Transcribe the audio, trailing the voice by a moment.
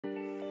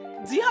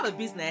Do you have a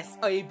business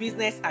or a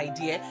business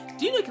idea?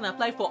 Do you know you can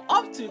apply for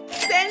up to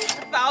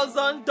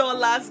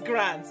 $10,000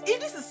 grants? If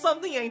this is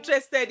something you're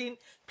interested in,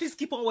 please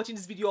keep on watching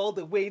this video all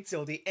the way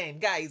till the end.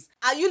 Guys,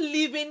 are you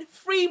leaving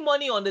free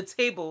money on the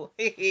table?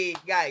 Hey,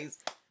 guys.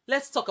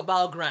 Let's talk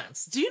about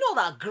grants. Do you know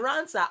that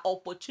grants are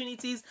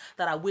opportunities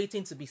that are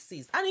waiting to be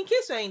seized? And in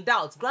case you're in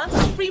doubt, grants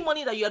are free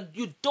money that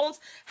you don't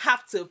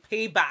have to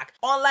pay back.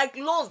 Unlike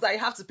loans that you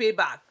have to pay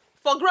back.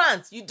 For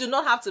grants, you do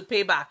not have to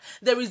pay back.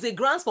 There is a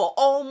grant for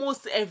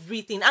almost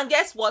everything. And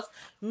guess what?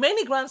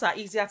 Many grants are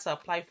easier to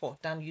apply for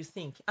than you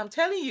think. I'm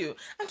telling you.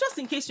 And just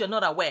in case you're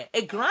not aware,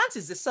 a grant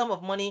is the sum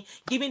of money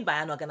given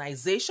by an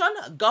organization,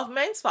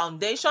 government,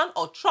 foundation,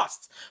 or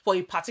trust for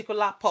a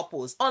particular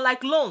purpose.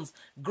 Unlike loans,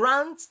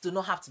 grants do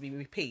not have to be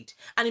repaid.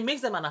 And it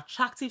makes them an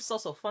attractive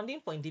source of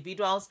funding for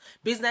individuals,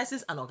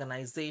 businesses, and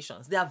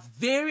organizations. There are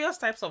various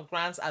types of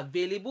grants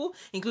available,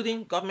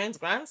 including government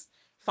grants,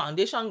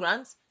 foundation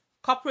grants,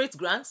 corporate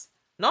grants,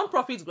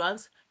 non-profit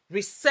grants,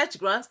 research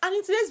grants, and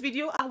in today's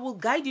video I will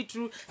guide you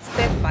through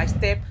step by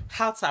step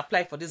how to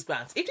apply for these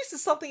grants. If this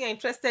is something you're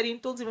interested in,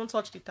 don't even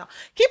touch it down.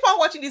 Keep on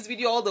watching this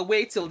video all the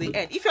way till the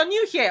end. If you're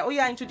new here,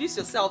 introduce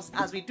yourselves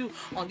as we do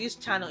on this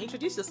channel.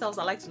 Introduce yourselves.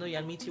 I'd like to know you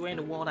and meet you. Where in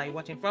the world are you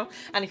watching from?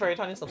 And if you're a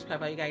returning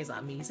subscriber, you guys are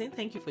amazing.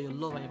 Thank you for your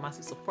love and your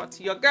massive support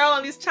to your girl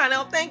on this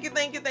channel. Thank you,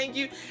 thank you, thank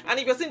you. And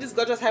if you're seeing this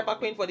gorgeous hyper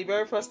queen for the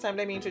very first time,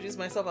 let me introduce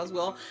myself as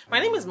well.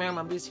 My name is Miriam.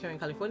 I'm based here in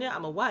California.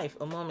 I'm a wife,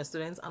 a mom, a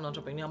student, an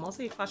entrepreneur. I'm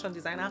also a fashion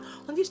designer.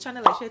 On this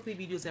channel, I share 3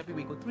 videos every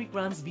week or 3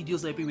 grants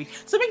videos every week.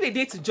 So make the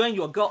day to join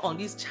your girl on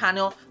this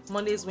channel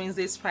Mondays,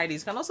 Wednesdays,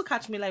 Fridays. You can also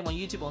catch me live on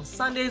YouTube on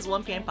Sundays,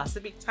 1 p.m.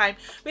 Pacific time.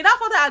 Without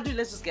further ado,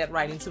 let's just get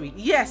right into it.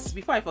 Yes,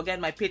 before I forget,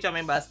 my Patreon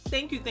members,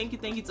 thank you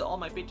to all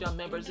my Patreon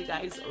members. You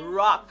guys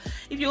rock.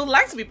 If you would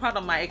like to be part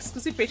of my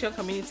exclusive Patreon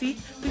community,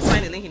 please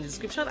find the link in the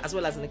description as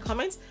well as in the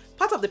comments.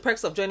 Part of the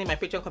perks of joining my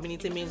Patreon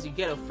community means you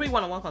get a free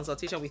one-on-one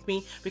consultation with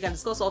me. We can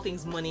discuss all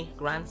things money,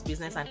 grants,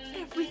 business, and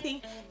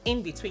everything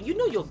in between. You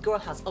know your girl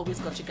has always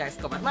got you guys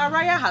covered.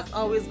 Mariah has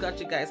always got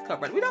you guys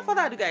covered. Without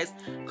further ado, guys,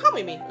 come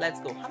with me. Let's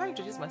go. Have I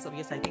introduced myself?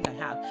 Yes, I think I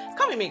have.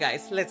 Come with me,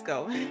 guys. Let's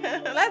go.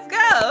 Let's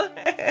go.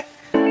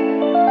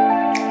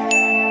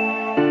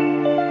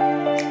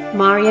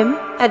 Mariam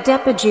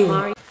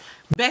Adepaju.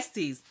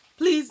 Besties,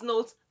 please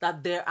note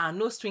that there are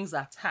no strings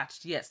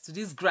attached, yes, to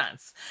these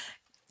grants.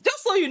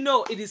 Just so you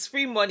know, it is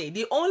free money.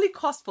 The only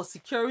cost for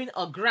securing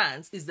a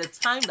grant is the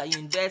time that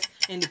you invest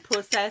in the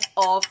process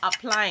of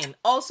applying.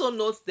 Also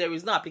note there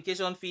is no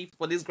application fee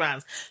for these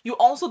grants. You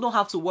also don't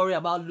have to worry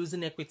about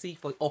losing equity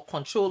or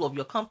control of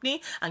your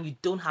company, and you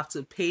don't have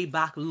to pay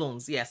back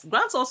loans. Yes,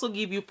 grants also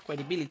give you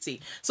credibility.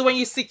 So when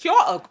you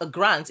secure a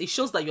grant, it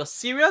shows that you're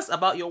serious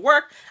about your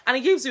work, and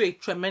it gives you a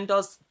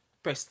tremendous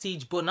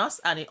prestige bonus,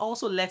 and it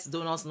also lets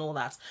donors know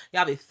that you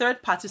have a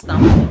third-party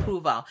stamp of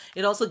approval.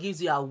 It also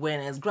gives you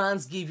awareness.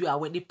 Grants give you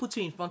awareness. They put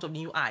you in front of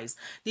new eyes.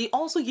 They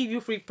also give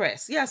you free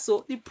press. Yeah,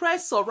 so the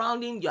press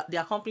surrounding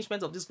the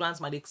accomplishment of these grants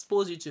might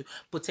expose you to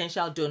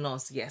potential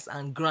donors, yes,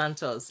 and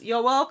grantors.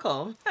 You're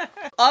welcome.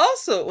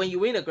 Also, when you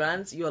win a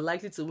grant, you're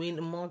likely to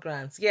win more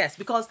grants. Yes,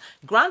 because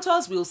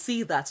grantors will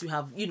see that you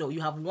have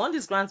won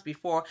these grants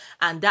before,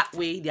 and that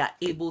way they are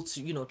able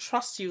to,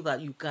 trust you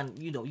that you can,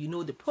 you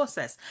know the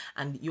process,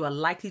 and you are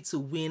likely to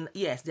win.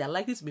 Yes, they are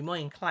likely to be more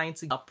inclined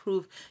to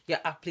approve your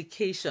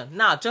application.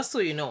 Now, just so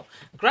you know,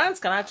 grants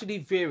can actually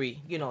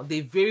vary.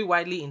 They vary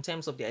widely in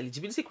terms of the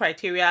eligibility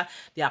criteria,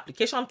 the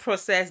application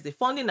process, the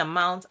funding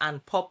amount,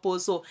 and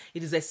purpose. So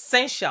it is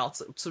essential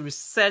to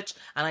research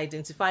and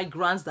identify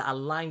grants that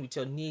align with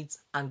your needs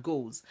and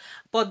goals.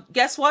 But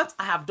guess what?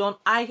 I have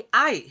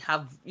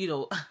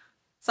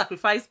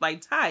sacrificed my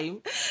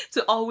time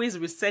to always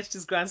research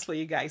these grants for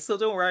you guys. So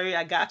don't worry,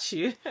 I got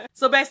you.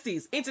 So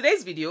besties, in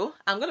today's video,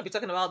 I'm going to be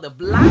talking about the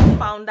Black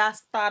Founder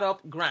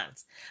Startup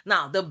Grant.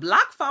 Now, the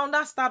Black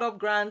Founder Startup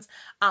Grant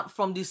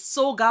from the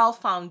SoGal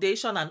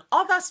Foundation and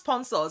other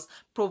sponsors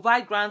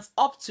provide grants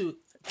up to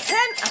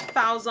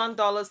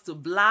 $10,000 to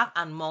Black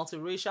and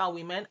multiracial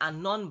women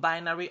and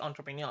non-binary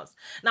entrepreneurs.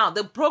 Now,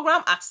 the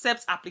program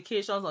accepts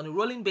applications on a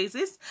rolling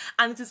basis,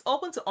 and it is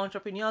open to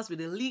entrepreneurs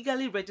with a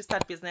legally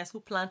registered business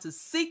who plan to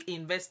seek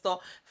investor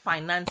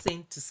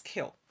financing to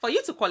scale. For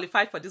you to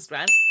qualify for this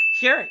grant,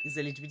 here is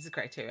the eligibility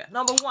criteria.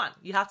 Number 1,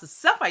 you have to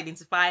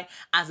self-identify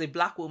as a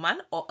Black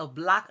woman or a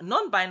Black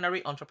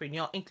non-binary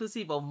entrepreneur,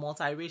 inclusive of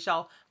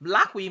multiracial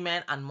Black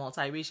women and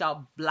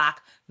multiracial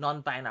Black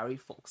non-binary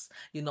folks.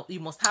 You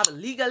must have a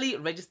legally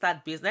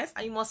registered business,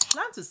 and you must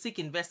plan to seek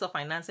investor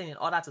financing in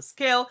order to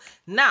scale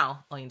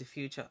now or in the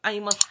future. And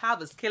you must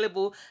have a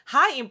scalable,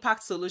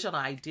 high-impact solution or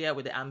idea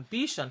with the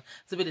ambition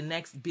to be the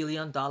next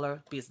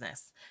billion-dollar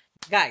business.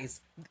 Guys,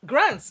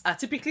 grants are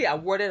typically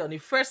awarded on a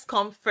first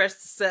come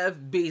first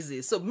serve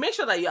basis, so make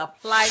sure that you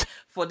apply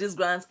for these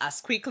grants as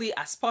quickly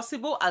as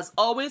possible. As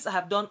always, I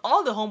have done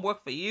all the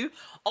homework for you.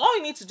 All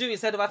you need to do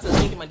is head over to the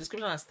link in my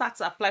description and start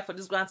to apply for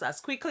these grants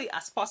as quickly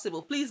as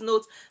possible. Please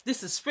note,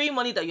 this is free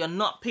money that you're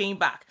not paying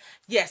back.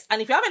 Yes,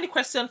 and if you have any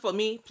question for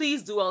me,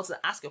 please do also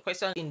ask your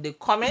question in the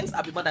comments.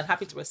 I'll be more than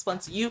happy to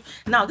respond to you.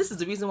 Now, this is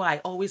the reason why I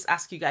always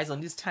ask you guys on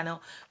this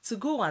channel to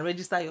go and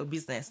register your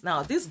business.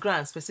 Now, this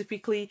grant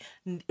specifically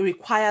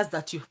requires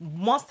that you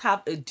must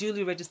have a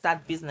duly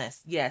registered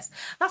business. Yes,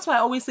 that's why I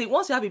always say,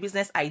 once you have a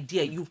business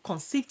idea, you've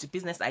conceived a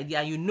business idea,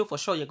 and you know for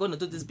sure you're going to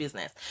do this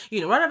business,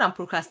 rather than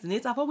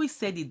procrastinate. I've always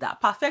said it that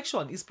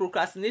perfection is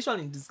procrastination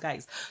in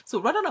disguise.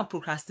 So rather than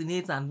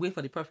procrastinate and wait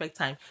for the perfect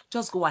time,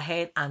 just go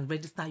ahead and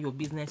register your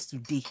business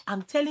today.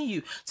 I'm telling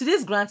you,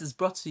 today's grant is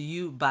brought to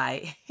you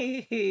by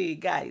hey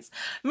guys,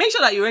 make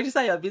sure that you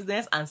register your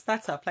business and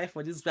start to apply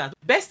for this grant.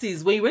 Best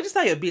is, when you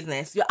register your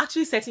business, you're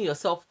actually setting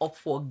yourself up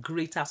for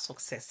greater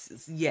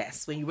successes.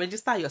 Yes, when you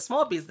register your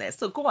small business.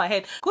 So go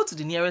ahead, go to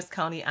the nearest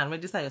county and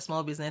register your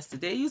small business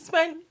today. You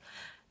spend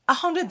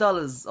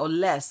 $100 or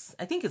less.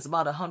 I think it's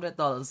about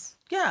 $100.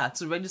 Yeah,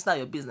 to register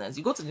your business.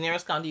 You go to the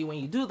nearest county. When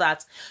you do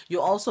that, you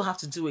also have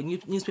to do a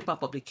newspaper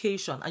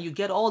publication, and you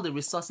get all the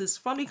resources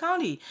from the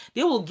county.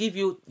 They will give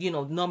you,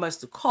 numbers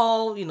to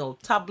call,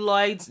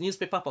 tabloids,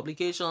 newspaper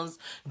publications,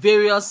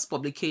 various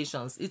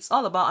publications. It's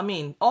all about,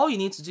 all you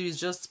need to do is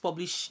just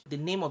publish the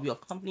name of your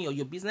company or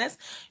your business,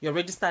 your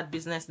registered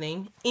business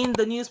name in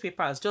the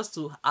newspapers, just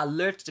to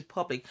alert the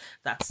public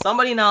that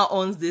somebody now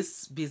owns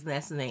this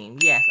business name.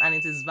 Yes, and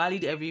it is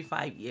valid every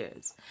 5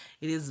 years.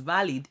 It is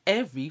valid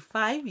every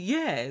 5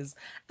 years.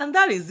 And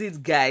that is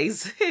it,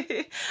 guys.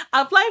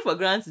 Applying for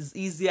grants is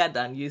easier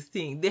than you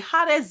think. The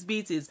hardest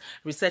bit is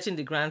researching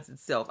the grants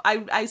itself.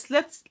 I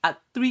slept at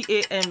 3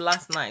 a.m.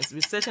 last night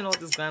researching all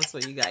these grants for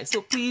you guys.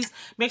 So please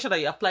make sure that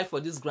you apply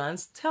for these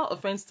grants. Tell a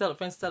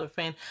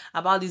friend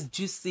about these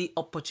juicy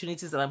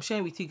opportunities that I'm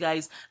sharing with you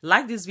guys.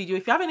 Like this video.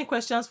 If you have any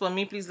questions for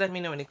me, please let me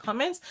know in the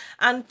comments.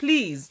 And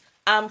please,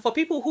 for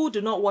people who do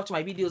not watch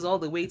my videos all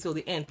the way till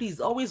the end, please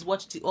always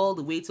watch all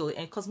the way till the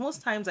end, because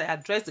most times I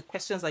address the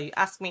questions that you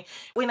ask me.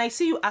 When I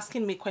see you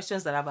asking me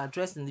questions that I've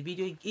addressed in the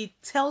video, it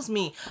tells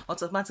me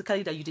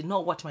automatically that you did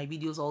not watch my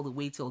videos all the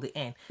way till the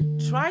end.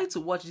 Try to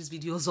watch these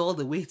videos all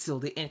the way till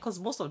the end, because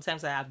most of the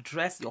times I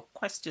address your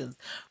questions,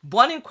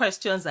 burning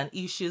questions and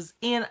issues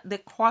in the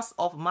course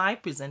of my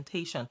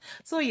presentation.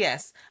 So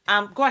yes,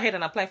 go ahead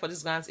and apply for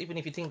these grants. Even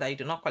if you think that you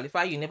do not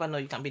qualify, you never know,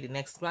 you can be the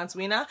next grant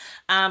winner.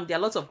 There are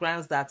lots of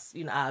grants that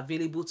are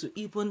available to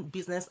even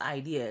business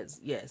ideas.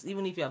 Yes,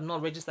 even if you have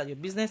not registered your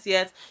business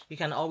yet, you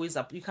can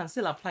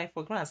still apply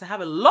for grants. I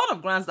have a lot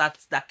of grants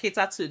that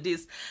cater to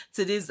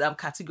this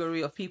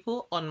category of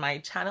people on my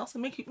channel. So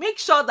make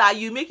sure that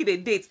you make it a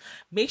date.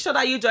 Make sure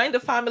that you join the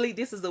family.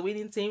 This is the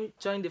winning team.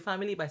 Join the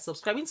family by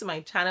subscribing to my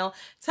channel.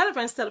 Tell a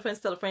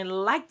friend.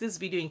 Like this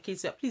video in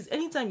case please,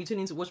 anytime you tune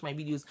in to watch my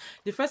videos,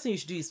 the first thing you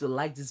should do is to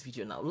like this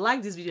video now.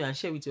 Like this video and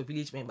share with your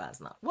village members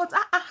now. What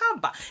I have,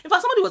 in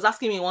fact, somebody was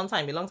asking me one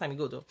time, a long time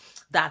ago though,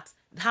 that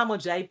how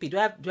much do I pay? Do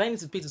I need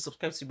to pay to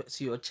subscribe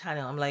to your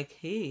channel? I'm like,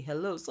 hey,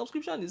 hello,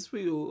 subscription is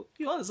free. Oh. If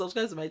you want to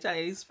subscribe to my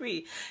channel, it's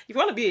free. If you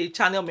want to be a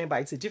channel member,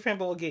 it's a different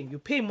ball game. You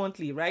pay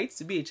monthly, right,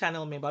 to be a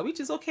channel member, which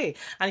is okay.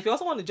 And if you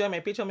also want to join my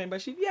Patreon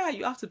membership, yeah,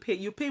 you have to pay.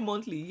 You pay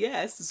monthly,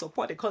 yes, to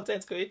support the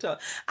content creator.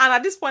 And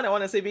at this point, I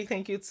want to say a big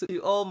thank you to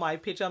all my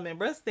Patreon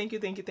members. Thank you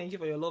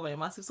for your love and your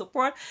massive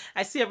support.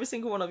 I see every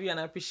single one of you, and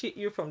I appreciate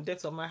you from the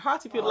depths of my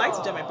heart. If you'd like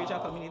to join my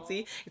Patreon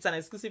community, it's an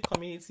exclusive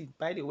community,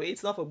 by the way.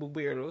 It's not for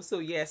Bubero. So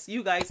yes,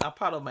 you guys are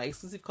part of my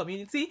exclusive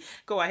community.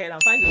 Go ahead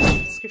and find the link in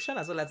the description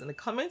as well as in the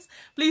comments.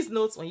 Please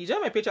note, when you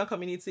join my Patreon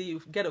community,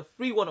 you get a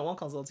free one-on-one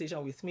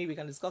consultation with me. We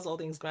can discuss all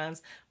things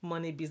grants,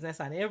 money, business,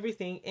 and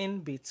everything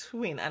in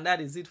between. And that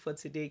is it for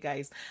today,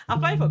 guys.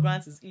 Applying for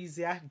grants is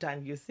easier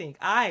than you think.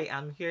 I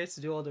am here to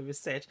do all the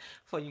research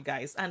for you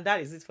guys. And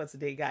that is it for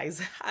today,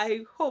 guys.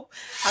 I hope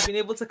I've been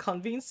able to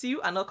convince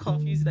you and not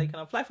confuse you that you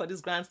can apply for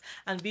these grants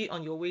and be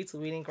on your way to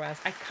winning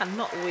grants. I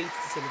cannot wait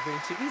to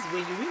celebrate you. Please, when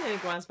you win any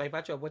grants by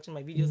virtue of watching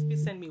my videos,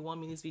 please send me a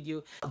 1-minute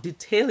video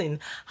detailing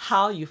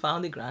how you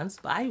found the grants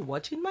by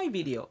watching my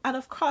video. And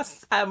of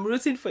course, I'm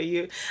rooting for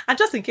you. And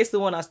just in case no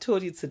one has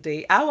told you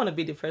today, I want to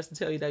be the first to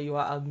tell you that you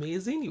are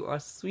amazing, you are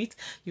sweet,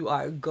 you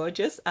are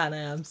gorgeous, and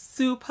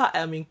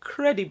I'm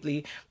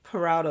incredibly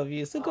proud of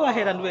you. So go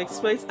ahead and do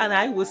exploits, and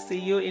I will see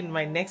you in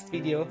my next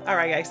video. All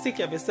right, guys, take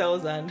care of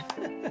yourselves, and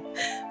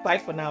bye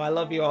for now. I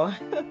love you all.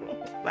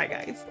 Bye,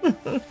 guys.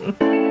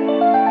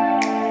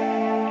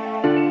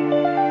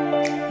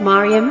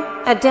 Mariam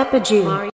Adepaju.